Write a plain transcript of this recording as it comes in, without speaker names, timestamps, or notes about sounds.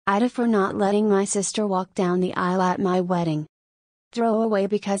Ida for not letting my sister walk down the aisle at my wedding. Throw away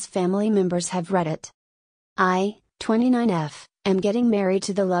because family members have read it. I, 29F, am getting married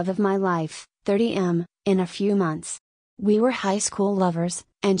to the love of my life, 30M, in a few months. We were high school lovers,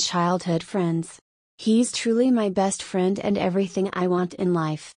 and childhood friends. He's truly my best friend and everything I want in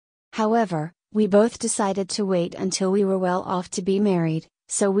life. However, we both decided to wait until we were well off to be married,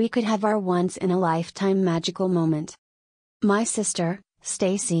 so we could have our once-in-a-lifetime magical moment. My sister,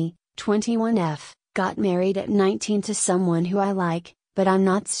 Stacy, 21F, got married at 19 to someone who I like, but I'm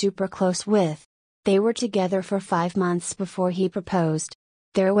not super close with. They were together for 5 months before he proposed.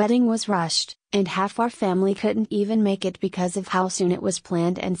 Their wedding was rushed, and half our family couldn't even make it because of how soon it was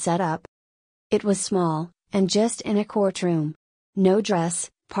planned and set up. It was small, and just in a courtroom. No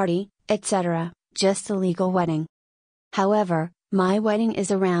dress, party, etc., just a legal wedding. However, my wedding is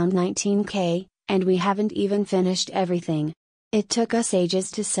around $19K, and we haven't even finished everything. It took us ages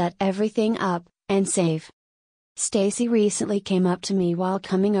to set everything up, and save. Stacy recently came up to me while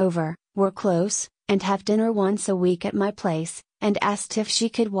coming over, we're close, and have dinner once a week at my place, and asked if she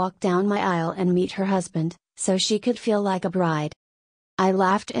could walk down my aisle and meet her husband, so she could feel like a bride. I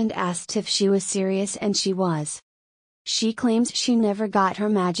laughed and asked if she was serious, and she was. She claims she never got her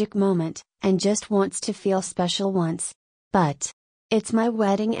magic moment, and just wants to feel special once. But it's my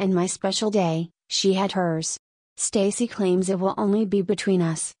wedding and my special day, she had hers. Stacy claims it will only be between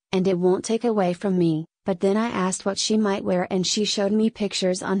us, and it won't take away from me, but then I asked what she might wear and she showed me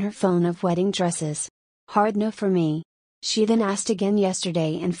pictures on her phone of wedding dresses. Hard no for me. She then asked again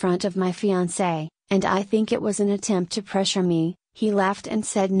yesterday in front of my fiancé, and I think it was an attempt to pressure me. He laughed and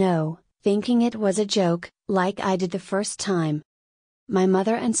said no, thinking it was a joke, like I did the first time. My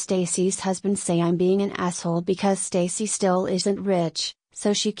mother and Stacy's husband say I'm being an asshole because Stacy still isn't rich,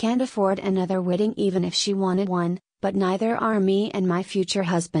 so she can't afford another wedding even if she wanted one, but neither are me and my future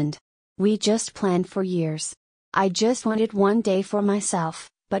husband. We just planned for years. I just wanted one day for myself,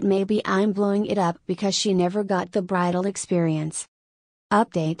 but maybe I'm blowing it up because she never got the bridal experience.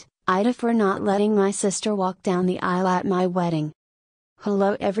 Update: Ida for not letting my sister walk down the aisle at my wedding.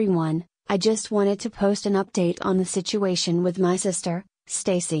 Hello everyone, I just wanted to post an update on the situation with my sister,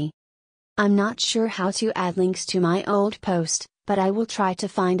 Stacy. I'm not sure how to add links to my old post, but I will try to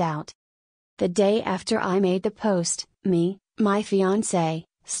find out. The day after I made the post, me, my fiancé,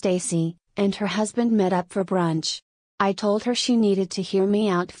 Stacy, and her husband met up for brunch. I told her she needed to hear me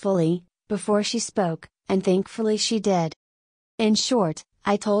out fully, before she spoke, and thankfully she did. In short,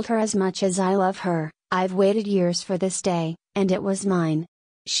 I told her as much as I love her, I've waited years for this day, and it was mine.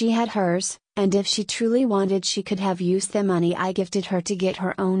 She had hers, and if she truly wanted she could have used the money I gifted her to get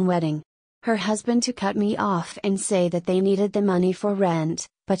her own wedding. Her husband to cut me off and say that they needed the money for rent,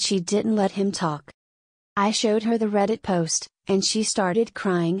 but she didn't let him talk. I showed her the Reddit post, and she started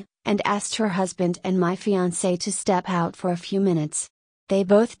crying, and asked her husband and my fiancé to step out for a few minutes. They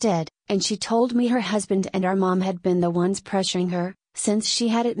both did, and she told me her husband and our mom had been the ones pressuring her, since she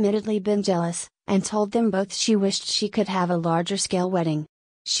had admittedly been jealous, and told them both she wished she could have a larger scale wedding.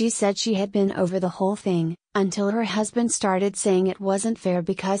 She said she had been over the whole thing, until her husband started saying it wasn't fair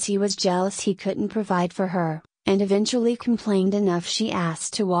because he was jealous he couldn't provide for her, and eventually complained enough she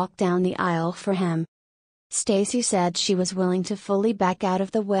asked to walk down the aisle for him. Stacy said she was willing to fully back out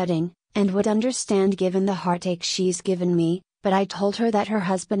of the wedding, and would understand given the heartache she's given me, but I told her that her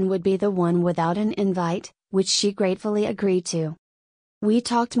husband would be the one without an invite, which she gratefully agreed to. We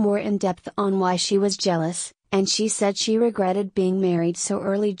talked more in depth on why she was jealous, and she said she regretted being married so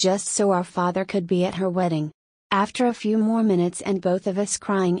early just so our father could be at her wedding. After a few more minutes and both of us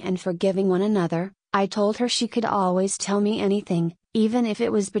crying and forgiving one another, I told her she could always tell me anything, even if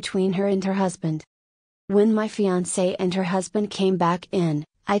it was between her and her husband. When my fiancé and her husband came back in,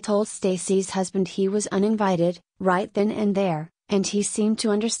 I told Stacy's husband he was uninvited, right then and there, and he seemed to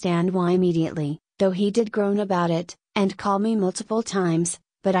understand why immediately, though he did groan about it, and call me multiple times,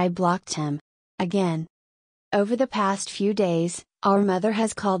 but I blocked him. Again. Over the past few days, our mother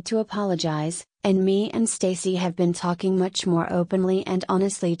has called to apologize, and me and Stacy have been talking much more openly and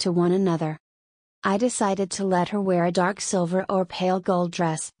honestly to one another. I decided to let her wear a dark silver or pale gold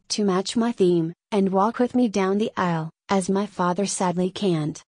dress, to match my theme, and walk with me down the aisle, as my father sadly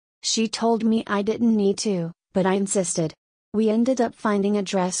can't. She told me I didn't need to, but I insisted. We ended up finding a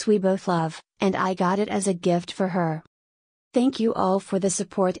dress we both love, and I got it as a gift for her. Thank you all for the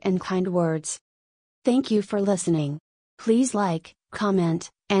support and kind words. Thank you for listening. Please like,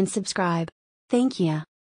 comment, and subscribe. Thank ya.